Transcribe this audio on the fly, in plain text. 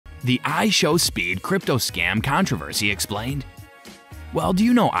The IShowSpeed crypto scam controversy explained. Well, do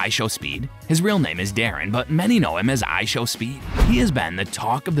you know IShowSpeed? His real name is Darren, but many know him as IShowSpeed. He has been the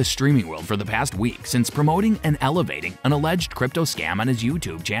talk of the streaming world for the past week since promoting and elevating an alleged crypto scam on his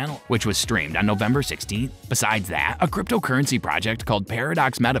YouTube channel, which was streamed on November 16th. Besides that, a cryptocurrency project called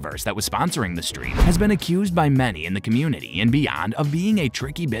Paradox Metaverse that was sponsoring the stream has been accused by many in the community and beyond of being a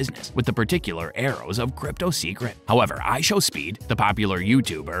tricky business with the particular arrows of crypto secret. However, IShowSpeed, the popular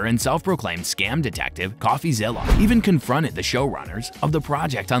YouTuber and self-proclaimed scam detective CoffeeZilla, even confronted the showrunners of the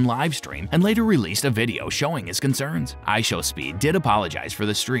project on livestream and later released a video showing his concerns. IShowSpeed did apologize for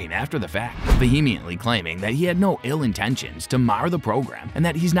the stream after the fact, vehemently claiming that he had no ill intentions to mar the program and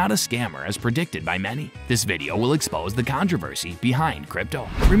that he's not a scammer as predicted by many. This video will expose the controversy behind crypto.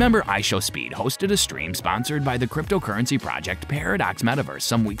 Remember, IShowSpeed hosted a stream sponsored by the cryptocurrency project Paradox Metaverse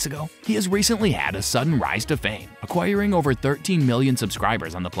some weeks ago? He has recently had a sudden rise to fame, acquiring over 13 million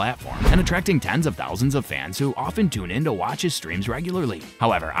subscribers on the platform and attracting tens of thousands of fans who often tune in to watch his streams regularly.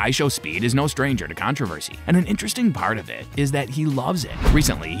 However, IShowSpeed is no stranger to controversy, and an interesting part of it is that he loves it.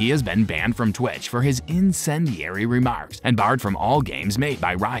 Recently, he has been banned from Twitch for his incendiary remarks and barred from all games made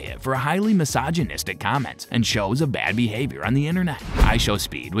by Riot for highly misogynistic comments and shows of bad behavior on the internet.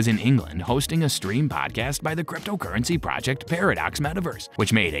 IShowSpeed was in England hosting a stream podcast by the cryptocurrency project Paradox Metaverse,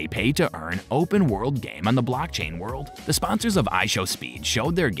 which made a pay-to-earn open-world game on the blockchain world. The sponsors of IShowSpeed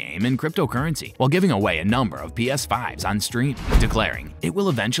showed their game in cryptocurrency while giving away a number of PS5s on stream, declaring it will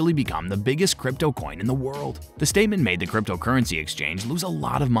eventually become the biggest crypto coin in the world. The statement made the cryptocurrency exchange lose a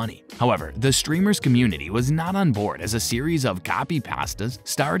lot of money. However, the streamers community was not on board as a series of copypastas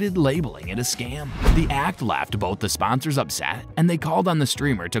started labeling it a scam. The act left both the sponsors upset and they called on the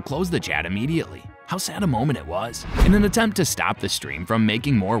streamer to close the chat immediately. How sad a moment it was. In an attempt to stop the stream from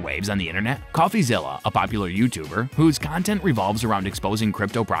making more waves on the internet, CoffeeZilla, a popular YouTuber whose content revolves around exposing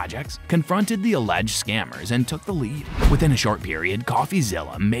crypto projects, confronted the alleged scammers and took the lead. Within a short period,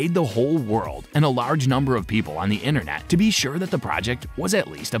 CoffeeZilla made the whole world and a large number of people on the internet to be sure that the project was at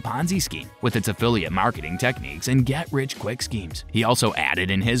least a Ponzi scheme, with its affiliate marketing techniques and get-rich-quick schemes. He also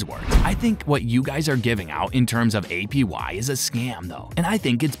added in his words, "I think what you guys are giving out in terms of APY is a scam though, and I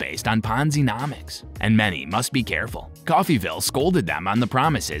think it's based on Ponzi-nomics. And many must be careful." CoffeeVille scolded them on the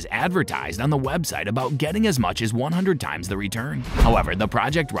promises advertised on the website about getting as much as 100 times the return. However, the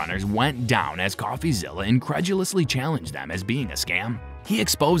project runners went down as CoffeeZilla incredulously challenged them as being a scam. He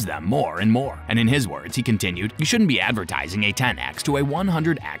exposed them more and more, and in his words, he continued, "You shouldn't be advertising a 10x to a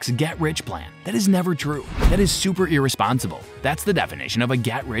 100x get-rich plan. That is never true. That is super irresponsible. That's the definition of a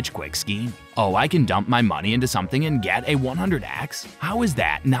get-rich-quick scheme. Oh, I can dump my money into something and get a 100x? How is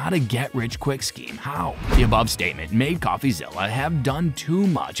that not a get-rich-quick scheme? How?" The above statement made CoffeeZilla have done too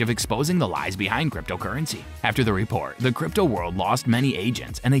much of exposing the lies behind cryptocurrency. After the report, the crypto world lost many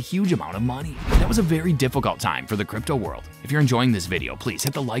agents and a huge amount of money. That was a very difficult time for the crypto world. If you're enjoying this video, please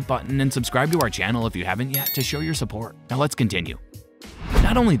hit the like button and subscribe to our channel if you haven't yet to show your support. Now let's continue.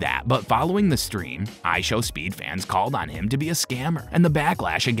 Not only that, but following the stream, IShowSpeed fans called on him to be a scammer, and the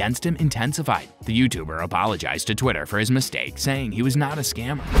backlash against him intensified. The YouTuber apologized to Twitter for his mistake, saying he was not a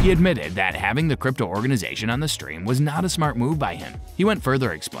scammer. He admitted that having the crypto organization on the stream was not a smart move by him. He went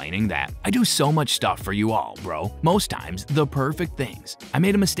further explaining that, "I do so much stuff for you all, bro. Most times, the perfect things. I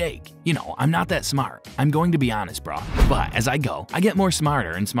made a mistake. You know, I'm not that smart. I'm going to be honest, bro. But as I go, I get more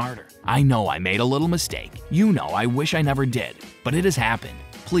smarter and smarter. I know I made a little mistake. You know I wish I never did. But it has happened.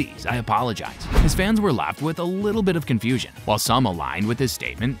 Please, I apologize." His fans were left with a little bit of confusion, while some aligned with his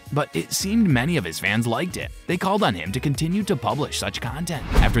statement, but it seemed many of his fans liked it. They called on him to continue to publish such content.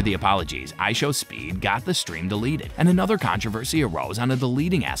 After the apologies, IShowSpeed got the stream deleted, and another controversy arose on a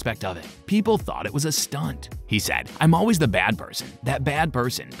deleting aspect of it. People thought it was a stunt. He said, "I'm always the bad person. That bad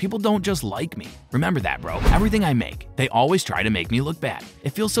person. People don't just like me. Remember that, bro. Everything I make, they always try to make me look bad.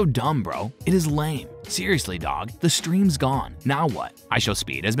 It feels so dumb, bro. It is lame. Seriously, dog, the stream's gone. Now what?"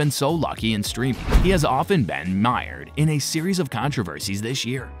 IShowSpeed has been so lucky in streaming. He has often been mired in a series of controversies this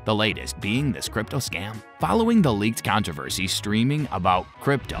year, the latest being this crypto scam. Following the leaked controversy streaming about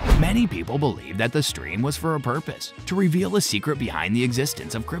crypto, many people believe that the stream was for a purpose, to reveal a secret behind the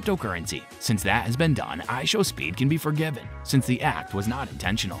existence of cryptocurrency. Since that has been done, IShowSpeed can be forgiven, since the act was not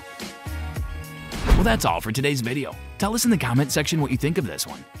intentional. Well, that's all for today's video. Tell us in the comment section what you think of this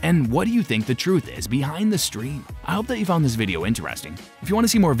one, and what do you think the truth is behind the stream? I hope that you found this video interesting. If you want to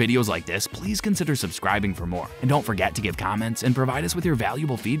see more videos like this, please consider subscribing for more, and don't forget to give comments and provide us with your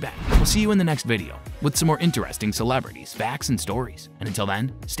valuable feedback. We'll see you in the next video with some more interesting celebrities, facts, and stories, and until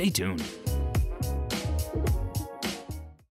then, stay tuned.